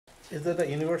Is that the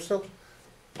universal?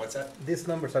 What's that? These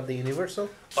numbers are the universal?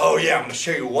 Oh yeah, I'm going to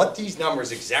show you what these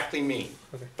numbers exactly mean.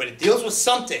 Okay. But it deals with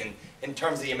something in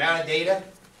terms of the amount of data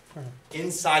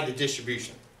inside the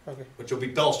distribution, Okay. which will be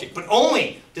bell-shaped. But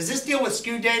only, does this deal with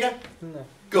skewed data? No.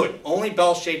 Good, only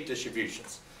bell-shaped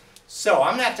distributions. So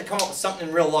I'm going to have to come up with something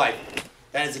in real life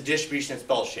that is a distribution that's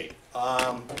bell-shaped.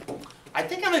 I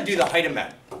think I'm going to do the height of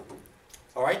men,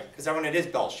 all right? Because that one, it is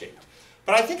bell-shaped.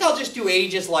 But I think I'll just do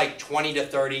ages like 20 to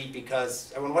 30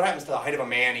 because I mean, what happens to the height of a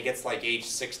man? He gets like age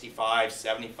 65,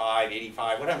 75,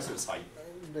 85. What happens to his height?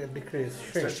 The decrease.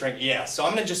 Starts shrinking. Yeah, so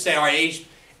I'm going to just say, all right,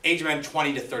 age of men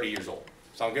 20 to 30 years old.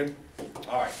 Sound good?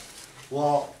 All right.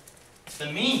 Well,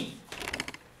 the mean,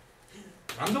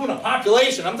 I'm doing a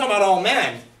population. I'm talking about all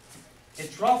men.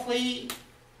 It's roughly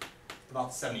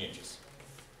about 70 inches.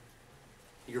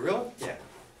 You really? Yeah.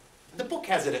 The book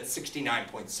has it at 69.6,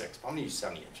 but I'm going to use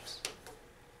 70 inches.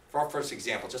 For our first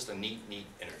example, just a neat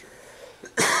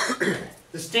integer.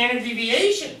 The standard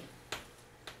deviation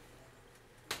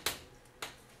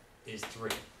is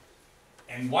 3.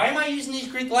 And why am I using these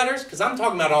Greek letters? Because I'm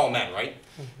talking about all men, right?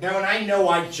 Now, and I know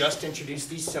I just introduced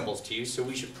these symbols to you, so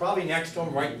we should probably next to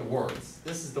them write the words.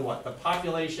 This is the what? The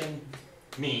population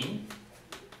mean.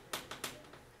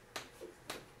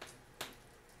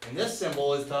 And this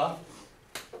symbol is the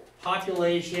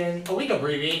population, oh, we can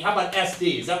abbreviate. How about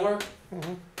SD? Does that work?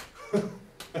 Mm-hmm.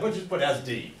 We'll just put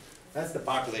SD. That's the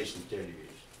population standard deviation.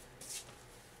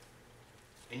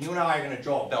 And you and I are going to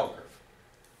draw a bell curve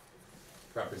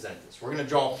to represent this. We're going to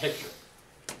draw a picture.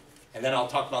 And then I'll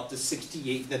talk about the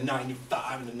 68, the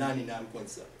 95, and the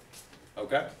 99.7.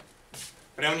 Okay?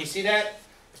 But now when you see that,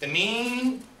 the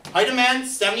mean height of man,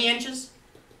 70 inches.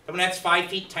 I mean, that's 5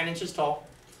 feet, 10 inches tall.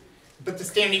 But the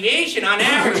standard deviation, on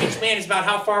average, each man is about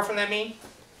how far from that mean?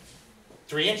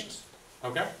 3 inches.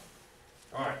 Okay?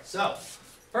 All right, so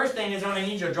first thing is I'm going to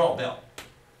need you to draw a bell.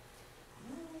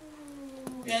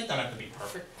 Yeah, it doesn't have to be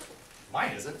perfect.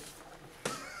 Mine isn't.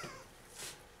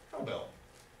 Draw a bell.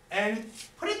 And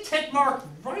put a tick mark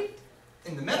right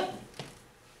in the middle,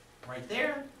 right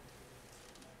there.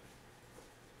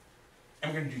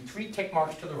 And we're going to do 3 tick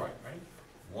marks to the right, right?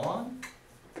 1,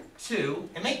 2,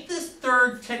 and make this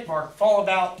third tick mark fall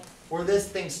about where this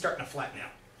thing's starting to flatten out.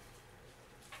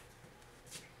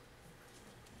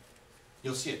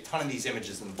 You'll see a ton of these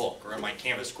images in the book or in my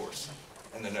Canvas course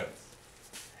in the notes.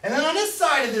 And then on this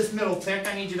side of this middle tick,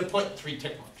 I need you to put 3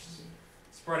 tick marks.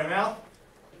 Spread them out.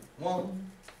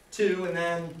 1, 2, and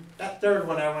then that third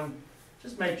one,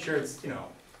 just make sure it's, you know,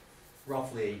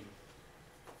 roughly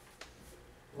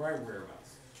right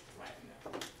whereabouts. Flatten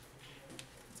out.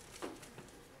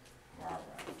 All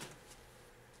right.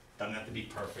 Doesn't have to be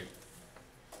perfect.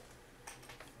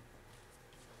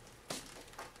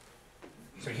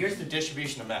 So here's the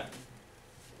distribution of men.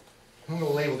 I'm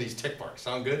going to label these tick marks.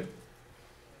 Sound good?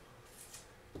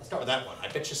 Let's start with that one. I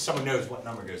bet you someone knows what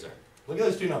number goes there. Look at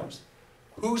those 2 numbers.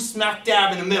 Who's smack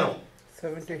dab in the middle?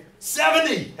 70.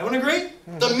 70! Everyone agree?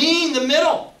 Mm-hmm. The mean, the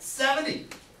middle, 70.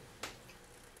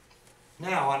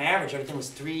 Now, on average, everything was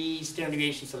 3 standard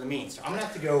deviations of the mean. So I'm going to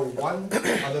have to go one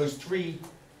of those 3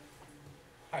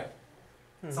 higher.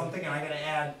 Mm-hmm. So I'm thinking I got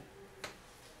to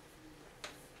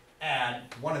add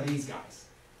one of these guys.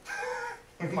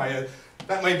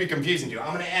 That might be confusing to you.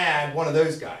 I'm going to add one of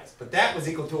those guys. But that was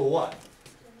equal to a what?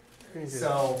 3.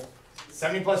 So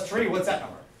 70 plus 3, what's that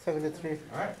number? 73.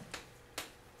 All right.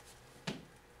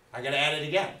 I got to add it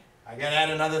again. I got to add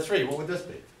another 3. What would this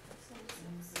be?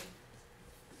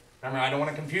 Remember, I don't want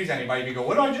to confuse anybody. You go,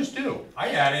 what did I just do? I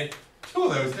added 2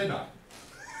 of those, didn't I?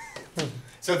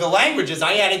 So the language is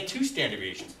I added 2 standard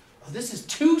deviations. Oh, this is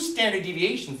 2 standard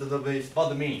deviations above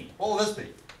the mean. What will this be?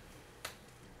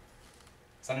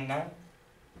 79?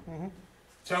 Mm-hmm.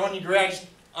 So when you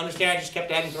understand, I just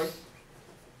kept adding 3.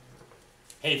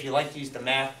 Hey, if you like to use the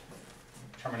math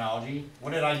terminology,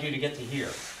 what did I do to get to here?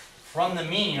 From the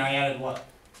mean, I added what?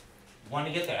 1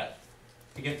 to get that.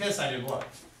 To get this, I did what?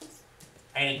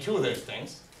 I added 2 of those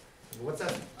things. What's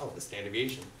that? Oh, the standard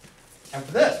deviation. And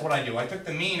for this, what I do? I took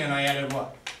the mean and I added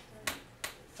what?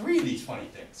 3 of these funny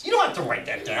things. You don't have to write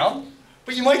that down,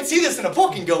 but you might see this in a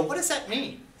book and go, what does that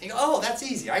mean? And you go, oh, that's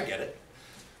easy, I get it.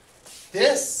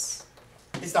 This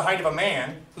is the height of a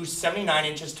man who's 79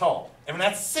 inches tall. And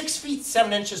that's 6 feet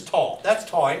 7 inches tall. That's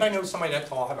tall. Anybody know somebody that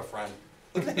tall? I have a friend.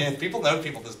 People know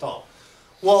people this tall.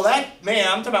 Well, that man,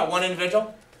 I'm talking about one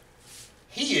individual,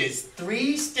 he is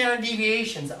 3 standard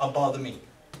deviations above the mean.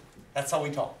 That's how we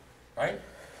talk, right?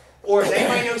 Or does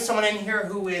anybody know someone in here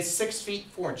who is 6 feet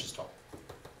 4 inches tall?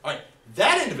 All right,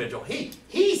 that individual,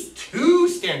 he's 2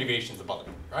 standard deviations above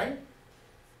the mean, right?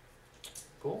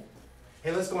 Cool.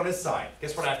 Hey, let's go on this side.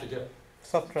 Guess what I have to do?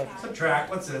 Subtract. Subtract,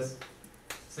 what's this?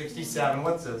 67,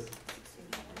 what's this?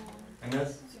 And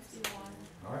this?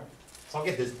 Alright, so I'll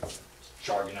get this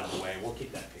jargon out of the way. We'll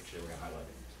keep that picture, we're gonna highlight it.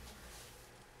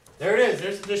 There it is,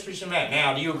 there's the distribution of that.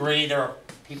 Now, do you agree there are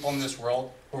people in this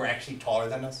world who are actually taller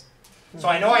than us? So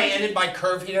I know I ended my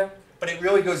curve here, but it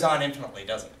really goes on infinitely,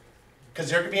 doesn't it? Because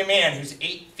there could be a man who's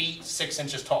 8 feet 6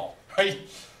 inches tall, right?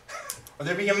 Or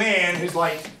there'd be a man who's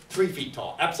like 3 feet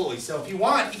tall. Absolutely. So if you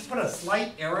want, you can put a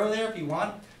slight arrow there if you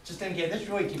want. Just indicate this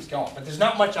really keeps going. But there's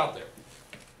not much out there.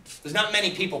 There's not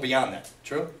many people beyond that.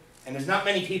 True? And there's not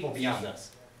many people beyond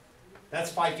this.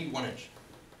 That's 5 feet 1 inch.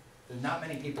 There's not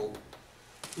many people,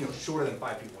 shorter than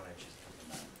 5 feet 1 inches.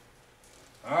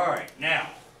 All right, now,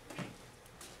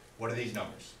 what are these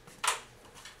numbers?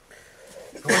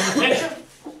 Go in the picture.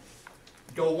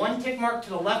 Go 1 tick mark to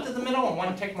the left of the middle and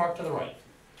 1 tick mark to the right.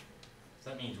 So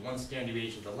that means 1 standard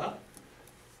deviation to the left,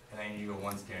 and then you go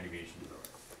 1 standard deviation to the right.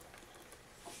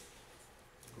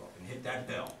 Go up and hit that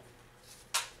bell.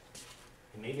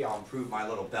 And maybe I'll improve my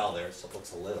little bell there so it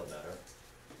looks a little better.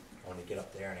 I want to get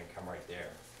up there and then come right there.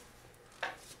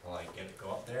 I'll like get it go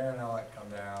up there and I'll like come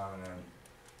down and then,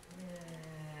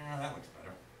 yeah, that looks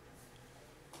better.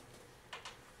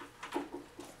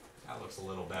 That looks a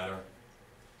little better.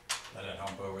 Let it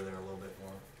hump over there a little bit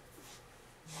more.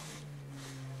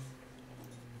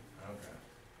 Okay.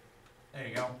 There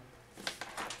you go.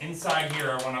 Inside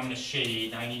here, when I'm going to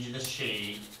shade, I need you to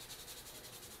shade,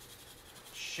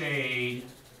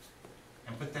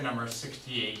 and put the number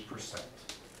 68%.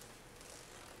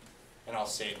 And I'll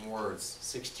say it in words.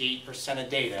 68% of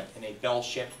data in a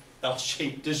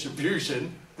bell-shaped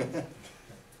distribution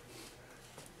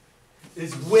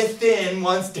is within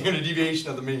 1 standard deviation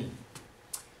of the mean.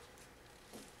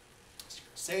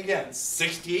 Say again,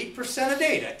 68% of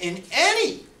data in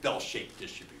any bell-shaped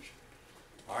distribution,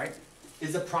 all right,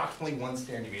 is approximately 1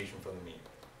 standard deviation from the mean.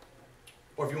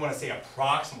 Or if you want to say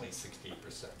approximately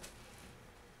 68%,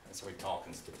 that's what we talk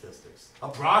in statistics.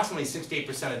 Approximately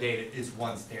 68% of data is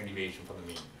 1 standard deviation from the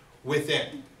mean,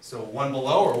 within. So 1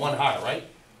 below or 1 higher, right?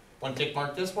 1 tick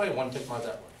mark this way, 1 tick mark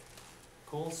that way.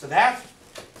 Cool, so that's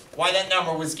why that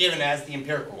number was given as the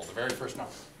empirical rule, the very first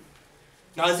number.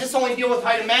 Now, does this only deal with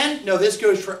height of men? No, this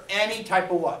goes for any type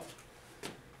of what?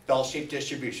 Bell-shaped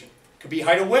distribution. It could be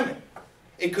height of women.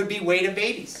 It could be weight of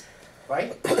babies,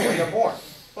 right? When they're born.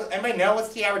 Well, anybody know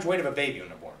what's the average weight of a baby when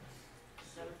they're born?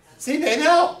 See, they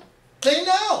know. They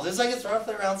know. This like it's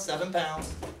roughly around 7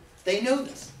 pounds. They know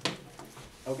this.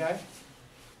 Okay?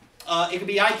 It could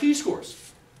be IQ scores.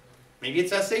 Maybe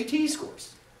it's SAT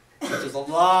scores. But there's a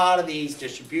lot of these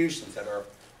distributions that are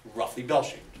roughly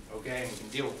bell-shaped. Okay, and we can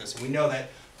deal with this. And we know that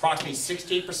approximately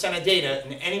 68% of data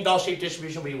in any bell-shaped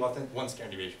distribution will be 1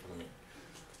 standard deviation from the mean.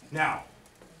 Now,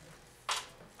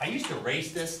 I used to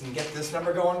race this and get this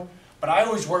number going, but I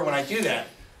always worry when I do that,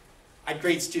 I'd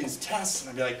grade students' tests and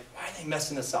I'd be like, why are they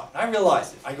messing this up? And I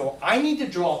realized it. I go, I need to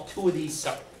draw 2 of these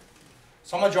separately.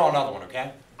 So I'm going to draw another one,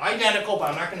 okay? Identical, but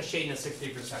I'm not going to shade in the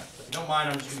 68%. So if you don't mind,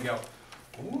 I'm just going to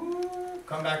go, ooh,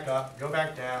 come back up, go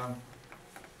back down.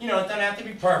 It doesn't have to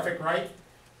be perfect, right?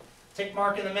 Tick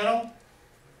mark in the middle,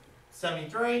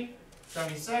 73,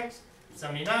 76,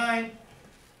 79,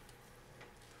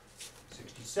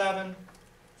 67,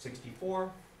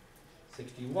 64,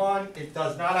 61. It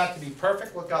does not have to be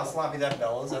perfect. Look how sloppy that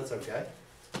bell is. That's okay.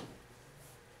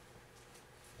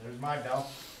 There's my bell.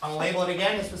 I'm going to label it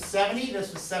again. This was 70.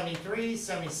 This was 73,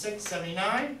 76,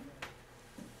 79,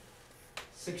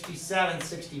 67,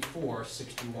 64,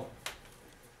 61.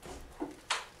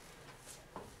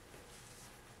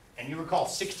 And you recall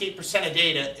 68% of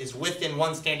data is within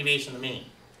 1 standard deviation of the mean.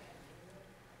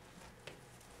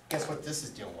 Guess what this is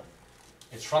dealing with?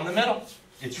 It's from the middle.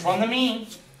 It's from the mean.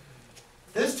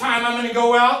 This time I'm going to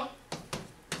go out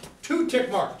 2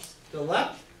 tick marks to the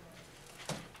left,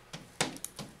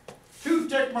 2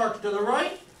 tick marks to the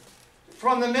right.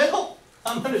 From the middle,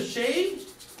 I'm going to shade.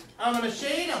 I'm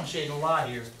shading a lot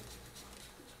here.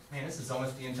 Man, this is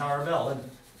almost the entire bell, isn't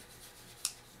it?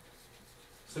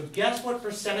 So guess what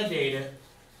percent of data,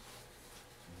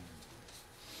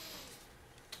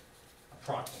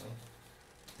 approximately,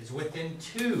 is within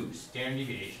 2 standard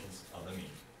deviations of the mean?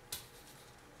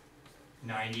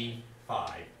 95%.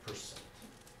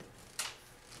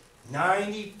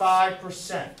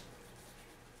 95%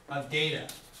 of data,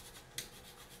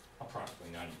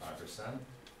 approximately 95%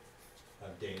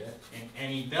 of data in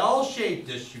any bell-shaped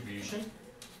distribution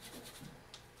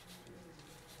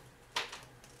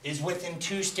is within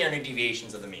 2 standard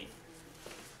deviations of the mean.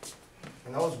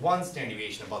 And that was 1 standard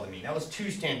deviation above the mean. That was 2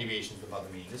 standard deviations above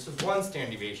the mean. This was 1 standard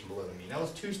deviation below the mean. That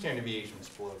was 2 standard deviations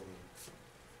below the mean.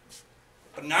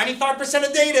 But 95%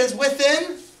 of data is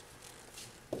within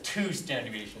 2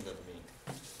 standard deviations of the mean.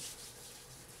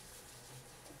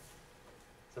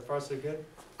 So far, so good?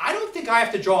 I don't think I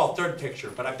have to draw a third picture,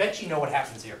 but I bet you know what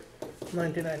happens here.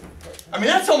 99%. I mean,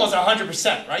 that's almost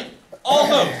 100%, right?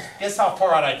 Almost. Guess how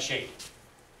far out I'd shade?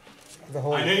 The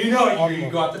whole. I know you know it.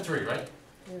 You go out to 3, right?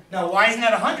 Yeah. Now, why isn't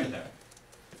that 100 then?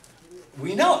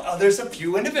 We know there's a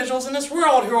few individuals in this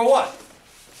world who are what?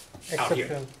 Out here.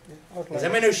 Exception. Yeah, outlier. Does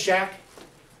anybody know Shaq?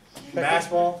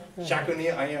 Basketball? Yeah. Shaq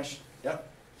O'Neal? Yep.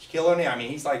 Shaquille O'Neal. I mean,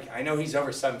 he's like, I know he's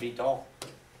over 7 feet tall.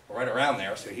 Or right around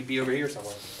there, so he'd be over here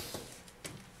somewhere.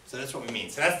 So that's what we mean.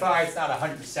 So that's why it's not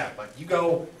 100%, but you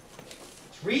go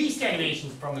 3 standard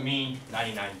deviations from the mean,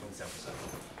 99.7%.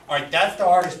 All right, that's the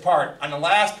hardest part. On the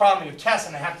last problem of your test,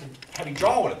 I'm going to have you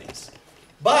draw one of these.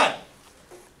 But,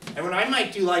 and when I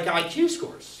might do like IQ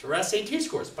scores or SAT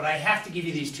scores, but I have to give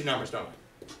you these 2 numbers, don't I?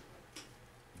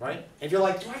 Right? If you're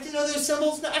like, do I have to know those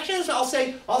symbols? No, actually,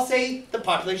 I'll say the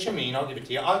population mean. I'll give it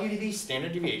to you. I'll give you these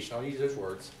standard deviation. I'll use those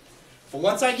words. But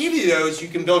once I give you those, you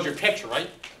can build your picture, right?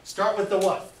 Start with the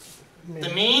what? The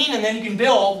mean, and then you can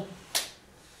build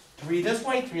 3 this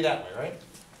way, 3 that way, right?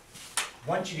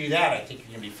 Once you do that, I think you're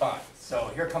going to be fine.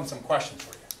 So here comes some questions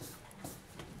for you.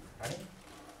 Ready?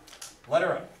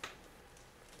 Letter A.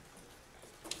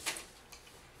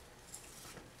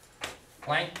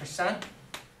 Blank percent.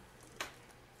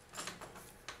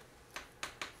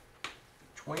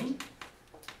 20.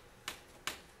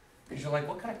 Because you're like,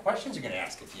 what kind of questions are you going to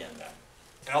ask at the end of that?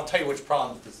 And I'll tell you which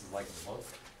problem this is like in the book.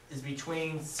 Is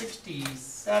between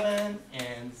 67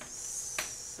 and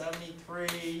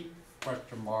 73,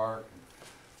 question mark.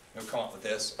 You'll come up with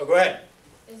this. Oh, go ahead.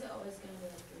 Is it always going to be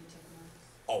like 3 tick marks?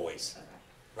 Always. Okay.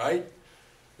 Right?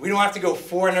 We don't have to go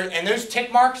 400, and those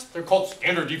tick marks, they're called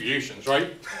standard deviations,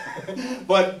 right?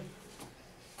 But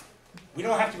we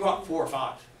don't have to go up 4 or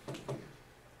 5.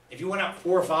 If you went out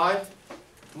 4 or 5,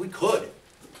 we could.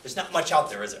 There's not much out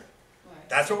there, is there? Right.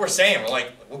 That's what we're saying. We're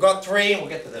like, we'll go up 3 and we'll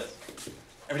get to this.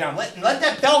 Every time, let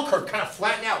that bell curve kind of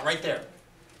flatten out right there.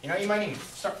 You know, you might even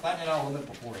start flattening it out a little bit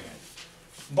beforehand.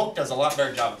 Book does a lot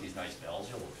better job with these nice bells.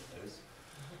 You'll look at those.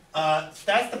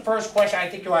 That's the first question. I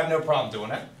think you'll have no problem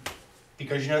doing it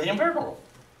because you know the empirical rule.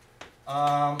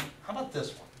 How about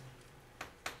this one?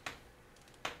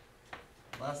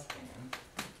 Less than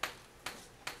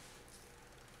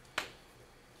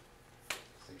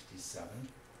 67.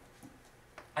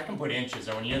 I can put inches.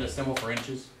 So when you hear the symbol for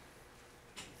inches,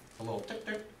 it's a little tick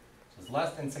tick. So it's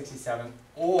less than 67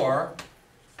 or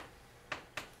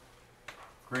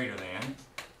greater than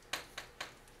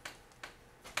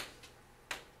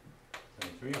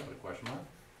 73. I'll put a question mark.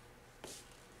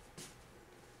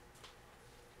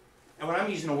 And when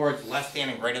I'm using the words less than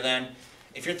and greater than,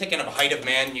 if you're thinking of height of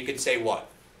man, you could say what?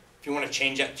 If you want to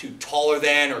change that to taller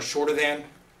than or shorter than,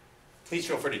 please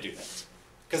feel free to do that.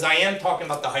 Because I am talking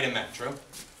about the height of men, true?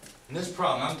 In this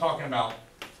problem, I'm talking about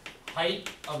height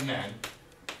of men,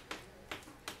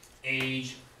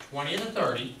 age 20 to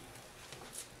 30.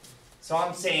 So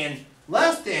I'm saying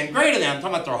less than, greater than, I'm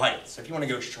talking about their height. So if you want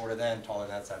to go shorter than, taller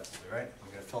than, that's absolutely right. I'm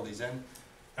going to fill these in. And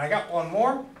I got one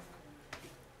more.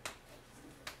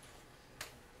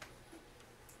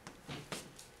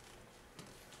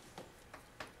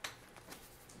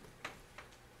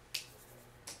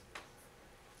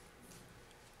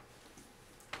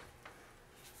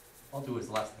 I'll do is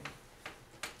less than.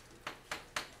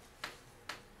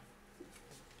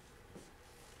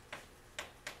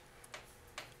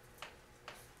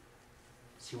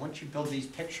 See, once you build these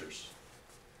pictures,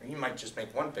 or you might just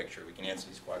make one picture, we can answer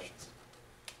these questions.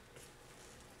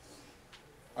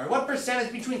 All right, what percent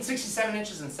is between 67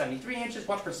 inches and 73 inches?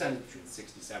 What percent is between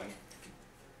 67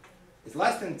 is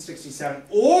less than 67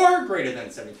 or greater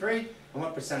than 73? And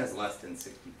what percent is less than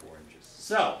 64 inches?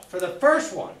 So, for the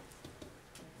first one,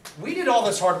 we did all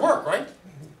this hard work, right?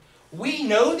 We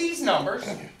know these numbers.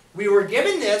 We were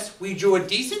given this. We drew a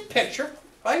decent picture,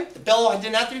 right? The bill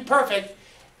didn't have to be perfect.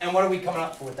 And what are we coming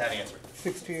up with that answer?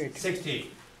 68.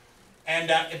 68. And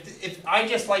if I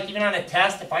just, like, even on a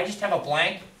test, if I just have a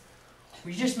blank,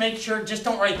 we just make sure, just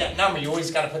don't write that number. You always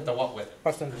got to put the what with it?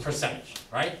 Percentage. Percentage,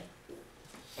 right?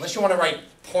 Unless you want to write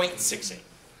 0.68.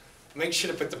 Make sure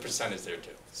to put the percentage there,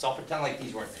 too. So I'll pretend like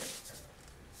these weren't there.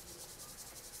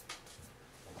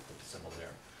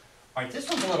 All right, this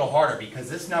one's a little harder because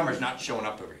this number's not showing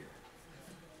up over here.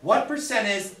 What percent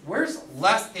is, where's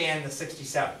less than the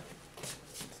 67?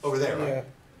 Over there, right? Yeah.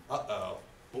 Uh-oh.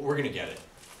 Well, we're going to get it.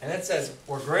 And that says,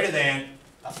 or greater than,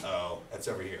 uh-oh, that's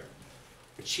over here.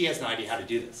 But she has no idea how to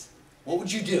do this. What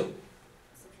would you do?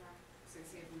 Subtract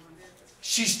 68 from 100.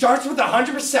 She starts with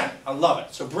 100%. I love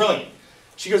it. So brilliant.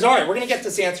 She goes, all right, we're going to get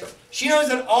this answer. She knows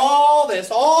that all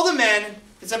the men,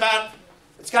 it's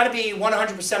got to be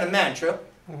 100% of men, true?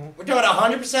 We're doing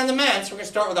 100% of the men, so we're going to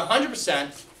start with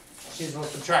 100%. She's going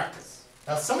to subtract this.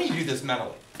 Now, some of you do this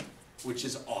mentally, which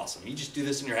is awesome. You just do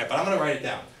this in your head, but I'm going to write it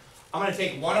down. I'm going to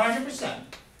take 100%.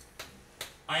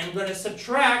 I'm going to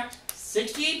subtract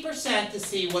 68% to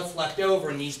see what's left over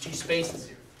in these two spaces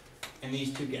here, in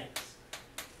these two gaps.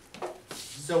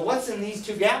 So what's in these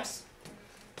two gaps?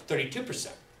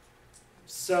 32%.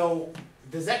 So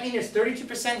does that mean there's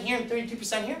 32% here and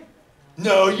 32% here?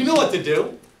 No, you know what to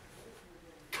do.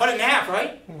 Cut it in half,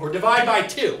 right? Or divide by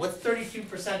 2. What's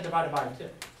 32% divided by 2?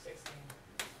 16.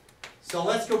 So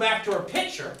let's go back to our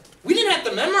picture. We didn't have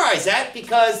to memorize that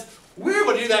because we were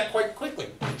able to do that quite quickly.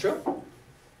 True?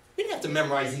 We didn't have to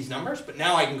memorize these numbers, but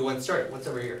now I can go insert it. What's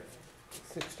over here?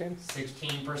 16.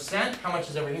 16%. How much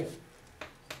is over here?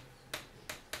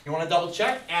 You want to double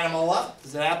check? Add them all up.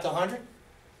 Does it add up to 100?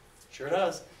 Sure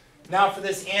does. Now for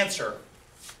this answer,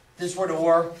 this word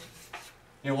or,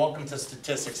 welcome to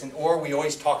statistics. And or we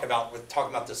always talk about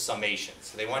the summation.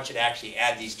 So they want you to actually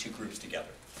add these two groups together.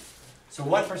 So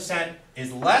what percent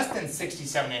is less than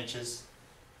 67 inches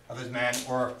of those men,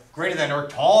 or greater than or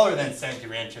taller than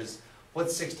 73 inches?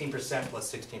 What's 16%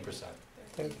 plus 16%?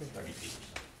 32%.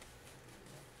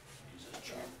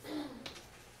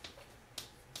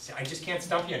 See, I just can't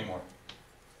stump you anymore.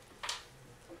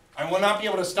 I will not be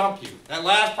able to stump you. That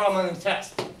last problem on the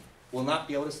test will not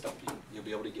be able to stump you. You'll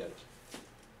be able to get it.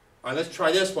 All right, let's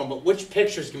try this one, but which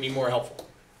picture is going to be more helpful?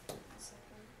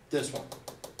 This one.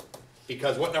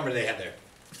 Because what number do they have there?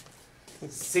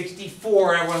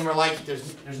 64, everyone were like,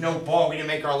 there's no bar. We didn't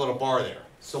make our little bar there.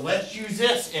 So let's use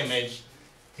this image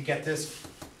to get this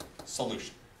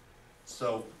solution.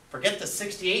 So forget the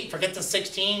 68, forget the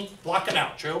 16, block it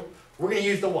out, true? We're going to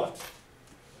use the what?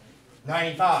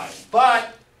 95.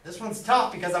 But this one's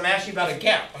tough because I'm asking about a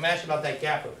gap. I'm asking about that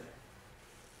gap over there.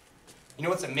 You know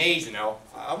what's amazing though?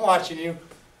 I'm watching you.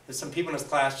 There's some people in this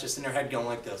class just in their head going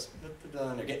like this.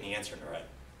 And they're getting the answer in their head.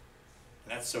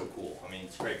 And that's so cool. I mean,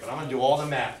 it's great. But I'm going to do all the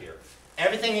math here.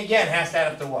 Everything again has to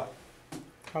add up to what?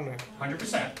 100.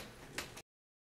 100%.